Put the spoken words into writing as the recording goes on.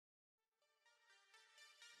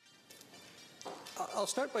I'll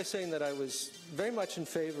start by saying that I was very much in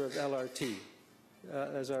favor of LRT,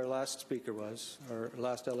 as our last speaker was, or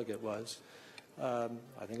last delegate was. I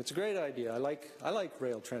think it's a great idea. I like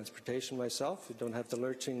rail transportation myself. You don't have to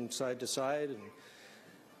lurching side to side, and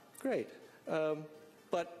great. And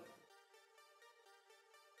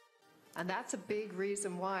that's a big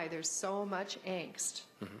reason why there's so much angst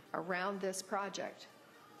around this project.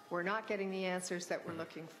 We're not getting the answers that we're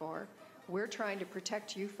looking for. We're trying to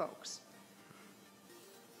protect you folks.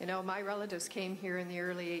 You know, my relatives came here in the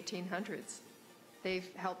early 1800s. They've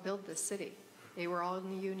helped build this city. They were all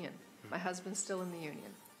in the Union. My husband's still in the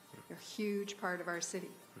Union. They're a huge part of our city.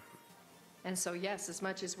 And so, yes, as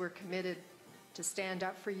much as we're committed to stand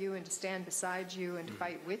up for you and to stand beside you and to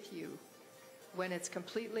fight with you, when it's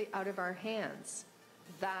completely out of our hands,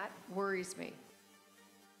 that worries me.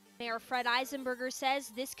 Mayor Fred Eisenberger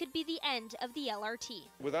says this could be the end of the LRT.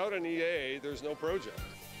 Without an EA, there's no project.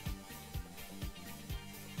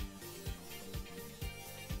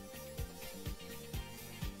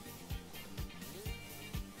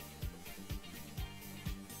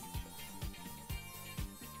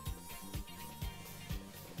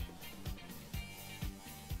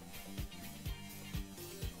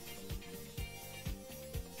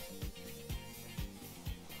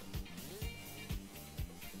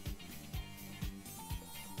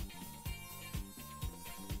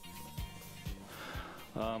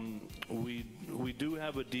 We do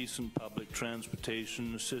have a decent public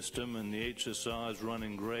transportation system, and the HSR is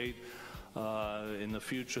running great. In the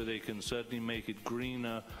future, they can certainly make it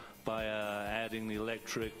greener by adding the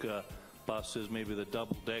electric buses, maybe the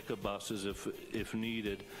double-decker buses if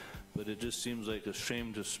needed. But it just seems like a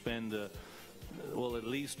shame to spend well, at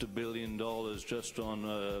least $1 billion just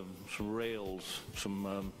on some rails,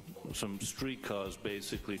 some streetcars,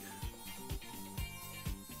 basically.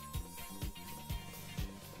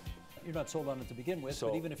 You're not sold on it to begin with,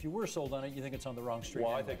 but even if you were sold on it, you think it's on the wrong street.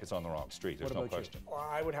 Well, anyway. I think it's on the wrong street. There's no question. Well,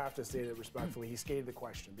 I would have to say that respectfully, he stated the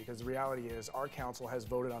question, because the reality is our council has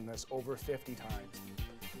voted on this over 50 times.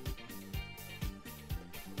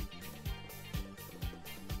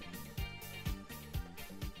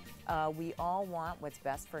 We all want what's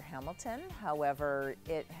best for Hamilton. However,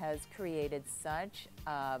 it has created such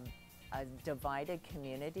a divided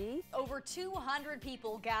community. Over 200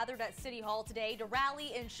 people gathered at City Hall today to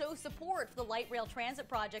rally and show support for the light rail transit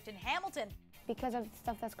project in Hamilton. Because of the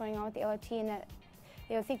stuff that's going on with the LRT and that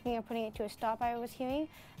they were thinking of putting it to a stop, I was hearing,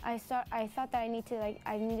 I thought that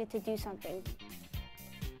I needed to do something.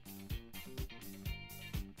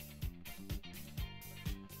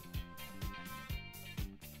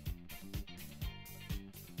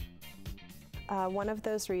 One of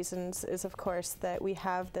those reasons is, of course, that we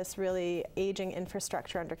have this really aging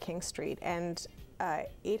infrastructure under King Street, and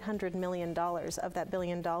 $800 million of that $1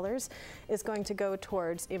 billion is going to go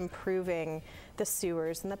towards improving the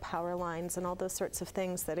sewers and the power lines and all those sorts of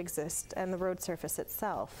things that exist, and the road surface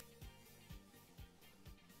itself.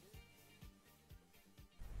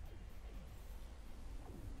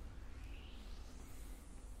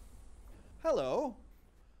 Hello,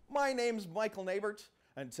 my name's Michael Nabert,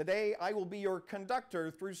 and today I will be your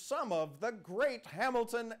conductor through some of the great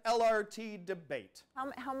Hamilton LRT debate.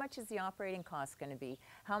 How much is the operating cost going to be?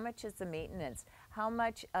 How much is the maintenance? How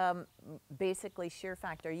much, basically, sheer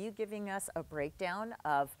fact, are you giving us a breakdown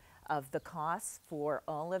of the costs for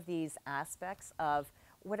all of these aspects of,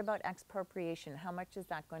 what about expropriation? How much is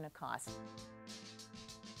that going to cost?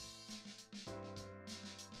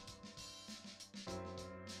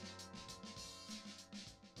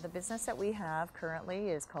 The business that we have currently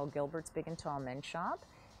is called Gilbert's Big and Tall Men's Shop.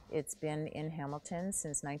 It's been in Hamilton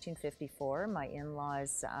since 1954. My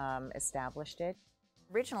in-laws established it.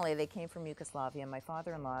 Originally, they came from Yugoslavia. My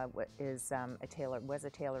father-in-law was a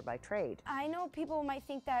tailor by trade. I know people might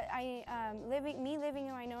think that me living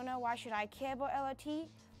in Winona, why should I care about LRT?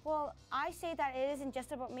 Well, I say that it isn't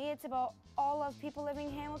just about me, it's about all of people living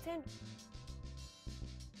in Hamilton.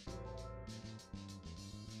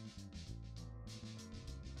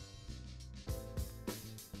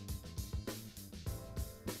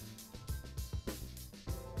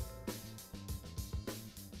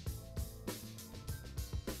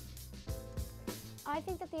 I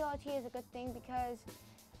think that the LRT is a good thing because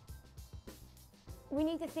we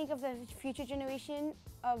need to think of the future generation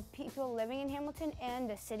of people living in Hamilton and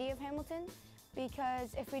the city of Hamilton,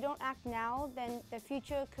 because if we don't act now, then the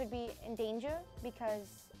future could be in danger because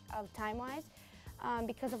of time-wise.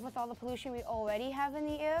 Because of with all the pollution we already have in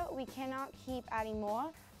the air, we cannot keep adding more.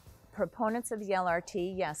 Proponents of the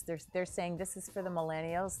LRT, yes, they're saying this is for the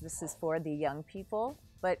millennials, this is for the young people,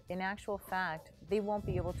 but in actual fact, they won't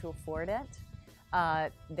be able to afford it.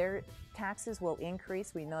 Their taxes will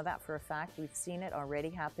increase. We know that for a fact. We've seen it already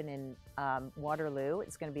happen in Waterloo.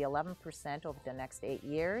 It's going to be 11% over the next 8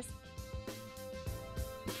 years.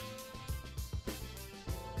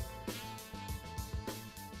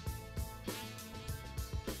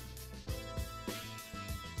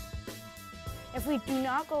 If we do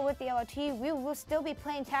not go with the LRT, we will still be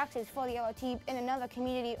paying taxes for the LRT in another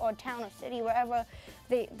community or town or city, wherever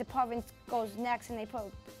the province goes next, and they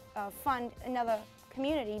fund another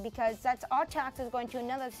community, because that's our taxes going to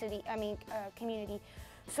another city, community.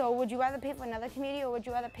 So would you rather pay for another community, or would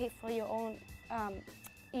you rather pay for your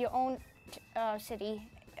own city,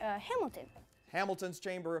 Hamilton? Hamilton's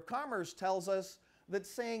Chamber of Commerce tells us that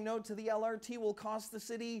saying no to the LRT will cost the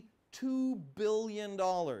city $2 billion.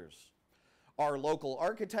 Our local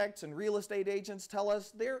architects and real estate agents tell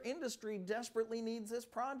us their industry desperately needs this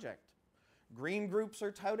project. Green groups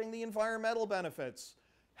are touting the environmental benefits.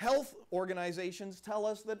 Health organizations tell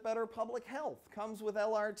us that better public health comes with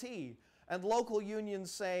LRT. And local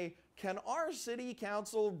unions say, can our city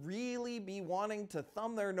council really be wanting to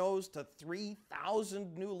thumb their nose to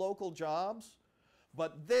 3,000 new local jobs?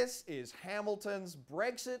 But this is Hamilton's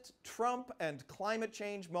Brexit, Trump, and climate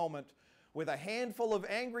change moment, with a handful of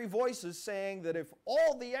angry voices saying that if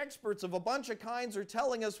all the experts of a bunch of kinds are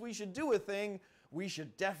telling us we should do a thing, we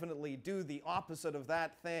should definitely do the opposite of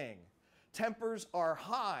that thing. Tempers are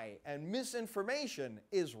high and misinformation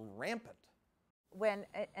is rampant.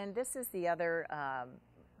 And this is the other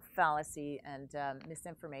fallacy and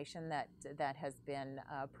misinformation that has been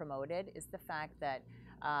promoted, is the fact that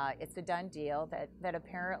it's a done deal, that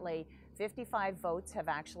apparently 55 votes have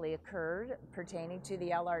actually occurred pertaining to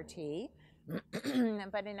the LRT.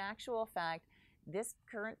 But in actual fact, this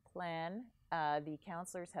current plan, the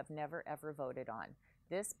councillors have never ever voted on.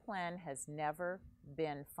 This plan has never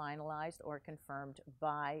been finalized or confirmed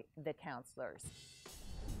by the councillors.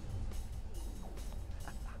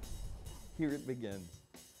 Here it begins.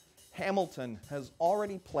 Hamilton has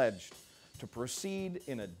already pledged to proceed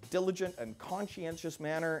in a diligent and conscientious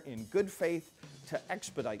manner in good faith to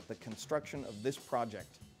expedite the construction of this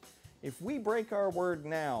project. If we break our word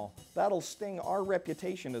now, that'll sting our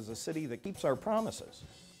reputation as a city that keeps our promises.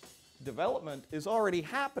 Development is already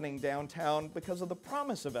happening downtown because of the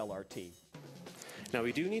promise of LRT. Now,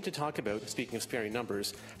 we do need to talk about, speaking of sparing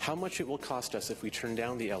numbers, how much it will cost us if we turn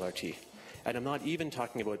down the LRT. And I'm not even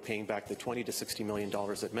talking about paying back the $20 to $60 million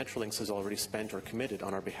that Metrolinx has already spent or committed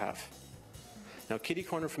on our behalf. Now, kitty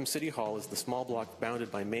corner from City Hall is the small block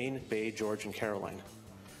bounded by Main, Bay, George, and Caroline.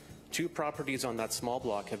 2 properties on that small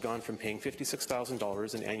block have gone from paying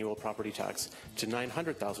 $56,000 in annual property tax to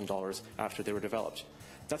 $900,000 after they were developed.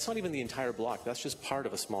 That's not even the entire block, that's just part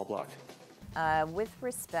of a small block. With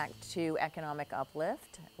respect to economic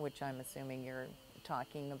uplift, which I'm assuming you're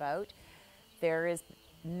talking about, there is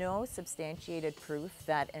no substantiated proof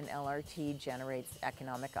that an LRT generates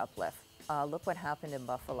economic uplift. Look what happened in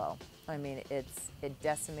Buffalo. I mean, it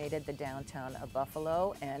decimated the downtown of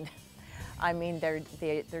Buffalo, and I mean,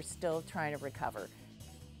 they're still trying to recover.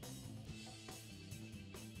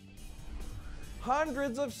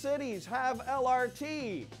 Hundreds of cities have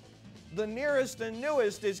LRT. The nearest and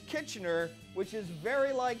newest is Kitchener, which is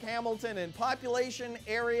very like Hamilton in population,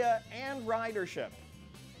 area, and ridership.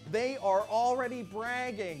 They are already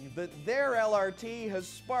bragging that their LRT has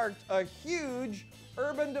sparked a huge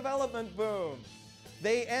urban development boom.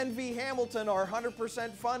 They envy Hamilton our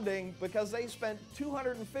 100% funding because they spent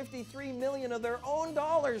 $253 million of their own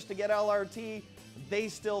dollars to get LRT. They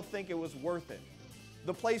still think it was worth it.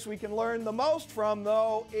 The place we can learn the most from,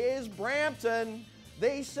 though, is Brampton.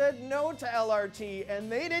 They said no to LRT,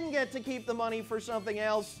 and they didn't get to keep the money for something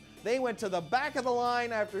else. They went to the back of the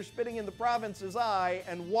line after spitting in the province's eye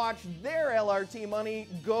and watched their LRT money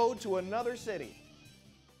go to another city.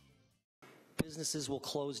 Businesses will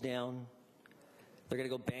close down. They're going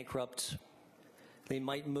to go bankrupt. They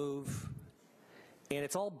might move. And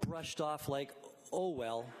it's all brushed off like, oh,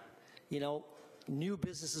 well, you know, new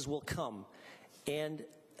businesses will come. And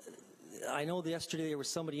I know yesterday there was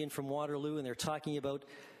somebody in from Waterloo, and they're talking about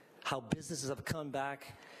how businesses have come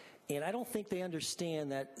back. And I don't think they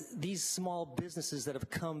understand that these small businesses that have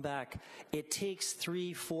come back, it takes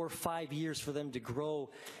 3, 4, 5 years for them to grow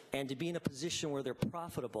and to be in a position where they're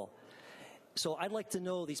profitable. So I'd like to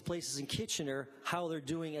know these places in Kitchener, how they're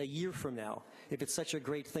doing a year from now, if it's such a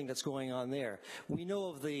great thing that's going on there. We know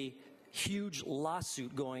of the huge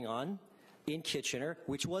lawsuit going on in Kitchener,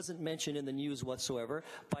 which wasn't mentioned in the news whatsoever,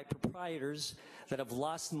 by proprietors that have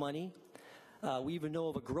lost money. We even know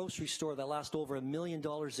of a grocery store that lost over $1 million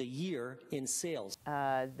a year in sales.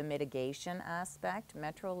 The mitigation aspect,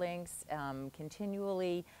 Metrolinx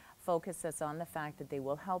continually focus us on the fact that they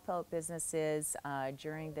will help out businesses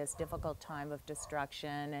during this difficult time of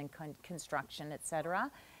destruction and construction, et cetera.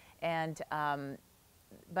 And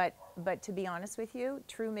but to be honest with you,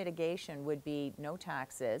 true mitigation would be no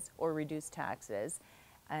taxes or reduced taxes,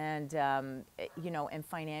 and you know, and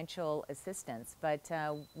financial assistance. But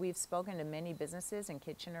we've spoken to many businesses in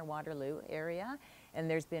Kitchener-Waterloo area, and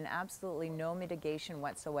there's been absolutely no mitigation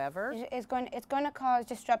whatsoever. It's going to cause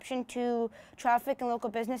disruption to traffic and local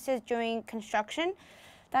businesses during construction.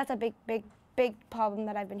 That's a big problem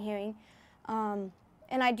that I've been hearing, and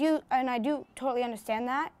I do totally understand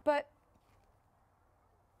that. But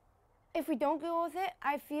if we don't go with it,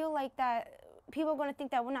 I feel like that people are going to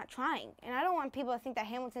think that we're not trying. And I don't want people to think that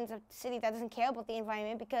Hamilton's a city that doesn't care about the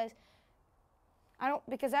environment, because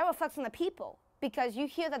that reflects on the people. Because you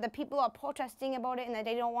hear that the people are protesting about it and that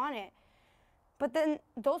they don't want it. But then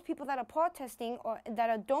those people that are protesting or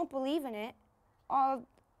that don't believe in it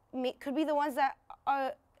could be the ones that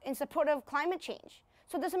are in support of climate change.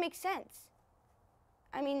 So it doesn't make sense.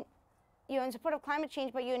 I mean, you're in support of climate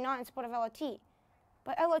change, but you're not in support of LRT.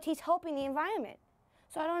 But LRT is helping the environment.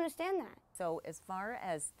 So I don't understand that. So as far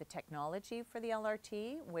as the technology for the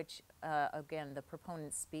LRT, which again the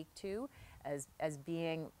proponents speak to as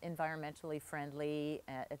being environmentally friendly,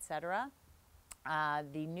 et cetera,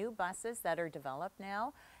 the new buses that are developed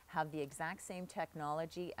now have the exact same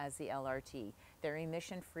technology as the LRT. They're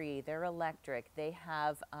emission-free, they're electric, they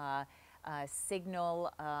have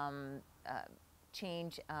signal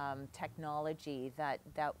change technology that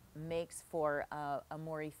makes for a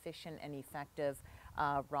more efficient and effective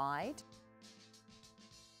ride.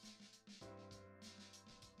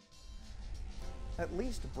 At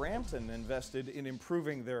least Brampton invested in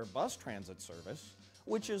improving their bus transit service,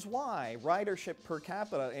 which is why ridership per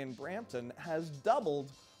capita in Brampton has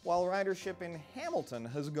doubled while ridership in Hamilton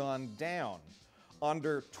has gone down.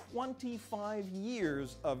 Under 25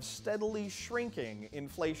 years of steadily shrinking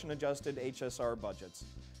inflation-adjusted HSR budgets.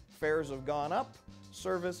 Fares have gone up,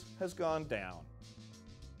 service has gone down.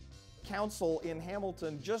 Council in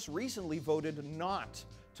Hamilton just recently voted not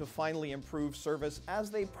to finally improve service as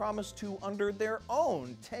they promised to under their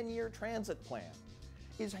own 10-year transit plan.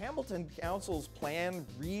 Is Hamilton Council's plan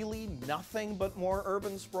really nothing but more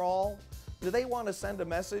urban sprawl? Do they want to send a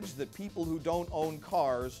message that people who don't own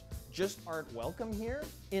cars just aren't welcome here?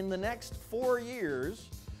 In the next 4 years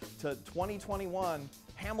to 2021,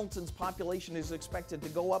 Hamilton's population is expected to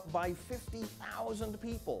go up by 50,000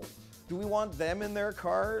 people. Do we want them in their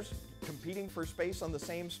cars competing for space on the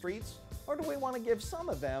same streets? Or do we want to give some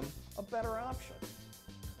of them a better option?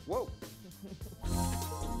 Whoa.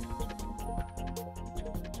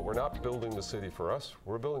 We're not building the city for us.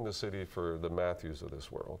 We're building the city for the Matthews of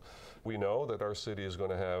this world. We know that our city is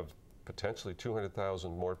going to have potentially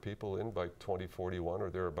 200,000 more people in by 2041 or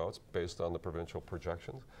thereabouts based on the provincial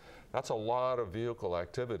projections. That's a lot of vehicle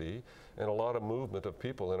activity and a lot of movement of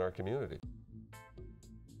people in our community.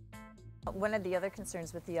 One of the other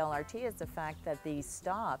concerns with the LRT is the fact that the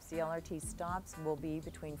LRT stops will be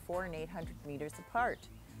between 400 and 800 meters apart.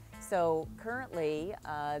 So currently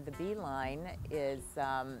the B line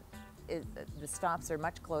the stops are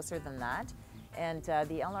much closer than that. And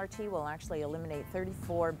the LRT will actually eliminate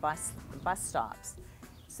 34 bus stops.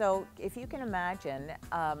 So if you can imagine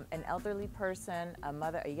an elderly person,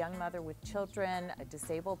 a young mother with children, a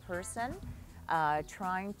disabled person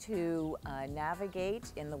trying to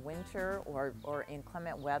navigate in the winter or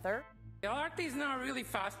inclement weather. The LRT is now really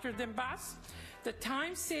faster than bus. The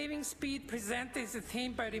time-saving speed presented is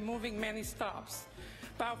attained by removing many stops,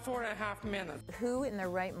 about 4.5 minutes. Who in their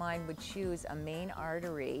right mind would choose a main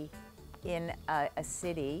artery in a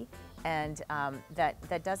city, and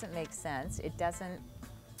that doesn't make sense. It doesn't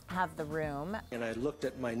have the room. And I looked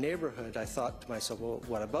at my neighborhood, I thought to myself, well,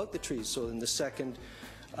 what about the trees? So in the second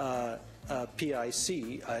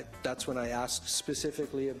PIC, that's when I asked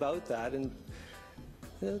specifically about that, and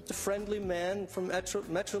the friendly man from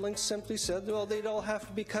Metrolink simply said, well, they'd all have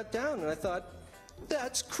to be cut down. And I thought,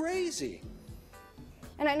 that's crazy.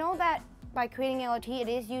 And I know that by creating LRT, it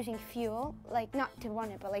is using fuel, like not to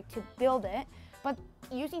run it, but like to build it. But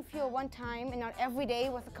using fuel one time and not every day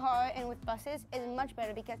with a car and with buses is much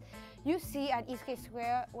better, because you see at Eastgate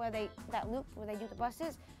Square where that loop where they do the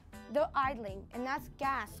buses, they're idling, and that's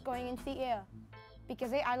gas going into the air,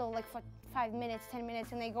 because they idle like for 5 minutes, 10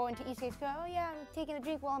 minutes, and they go into Eastgate Square. Oh yeah, I'm taking a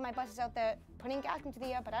drink while my bus is out there putting gas into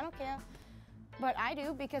the air, but I don't care. But I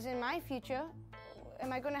do, because in my future,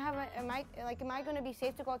 am I going to be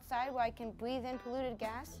safe to go outside where I can breathe in polluted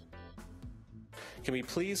gas? Can we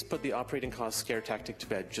please put the operating cost scare tactic to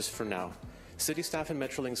bed just for now? City staff and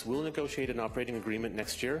Metrolinx will negotiate an operating agreement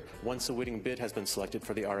next year once a winning bid has been selected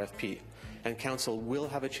for the RFP, and Council will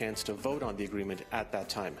have a chance to vote on the agreement at that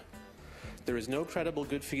time. There is no credible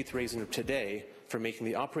good faith reason today for making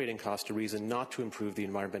the operating cost a reason not to improve the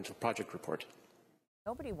environmental project report.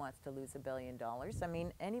 Nobody wants to lose $1 billion. I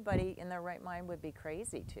mean, anybody in their right mind would be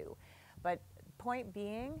crazy to. But point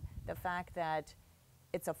being, the fact that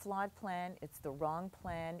it's a flawed plan, it's the wrong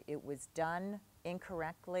plan, it was done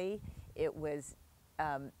incorrectly, it was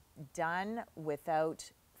done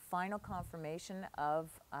without final confirmation of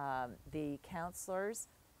the councillors,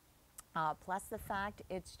 plus the fact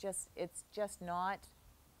it's just not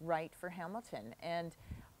right for Hamilton. And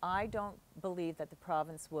I don't believe that the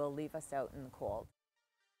province will leave us out in the cold.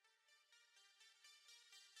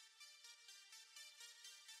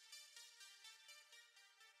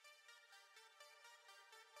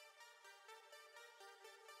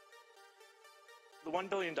 The $1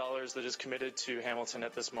 billion that is committed to Hamilton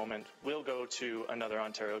at this moment will go to another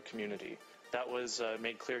Ontario community. That was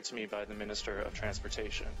made clear to me by the Minister of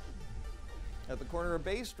Transportation. At the corner of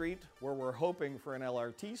Bay Street, where we're hoping for an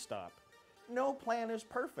LRT stop, no plan is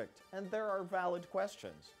perfect, and there are valid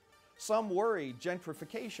questions. Some worry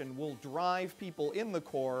gentrification will drive people in the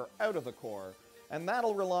core out of the core, and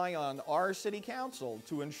that'll rely on our City Council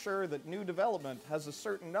to ensure that new development has a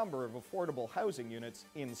certain number of affordable housing units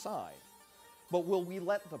inside. But will we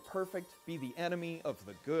let the perfect be the enemy of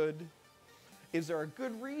the good? Is there a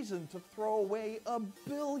good reason to throw away $1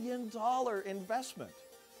 billion investment?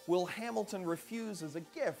 Will Hamilton refuse as a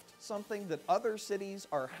gift something that other cities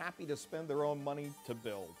are happy to spend their own money to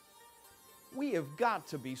build? We have got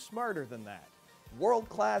to be smarter than that.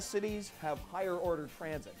 World-class cities have higher order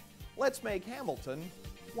transit. Let's make Hamilton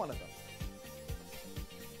one of them.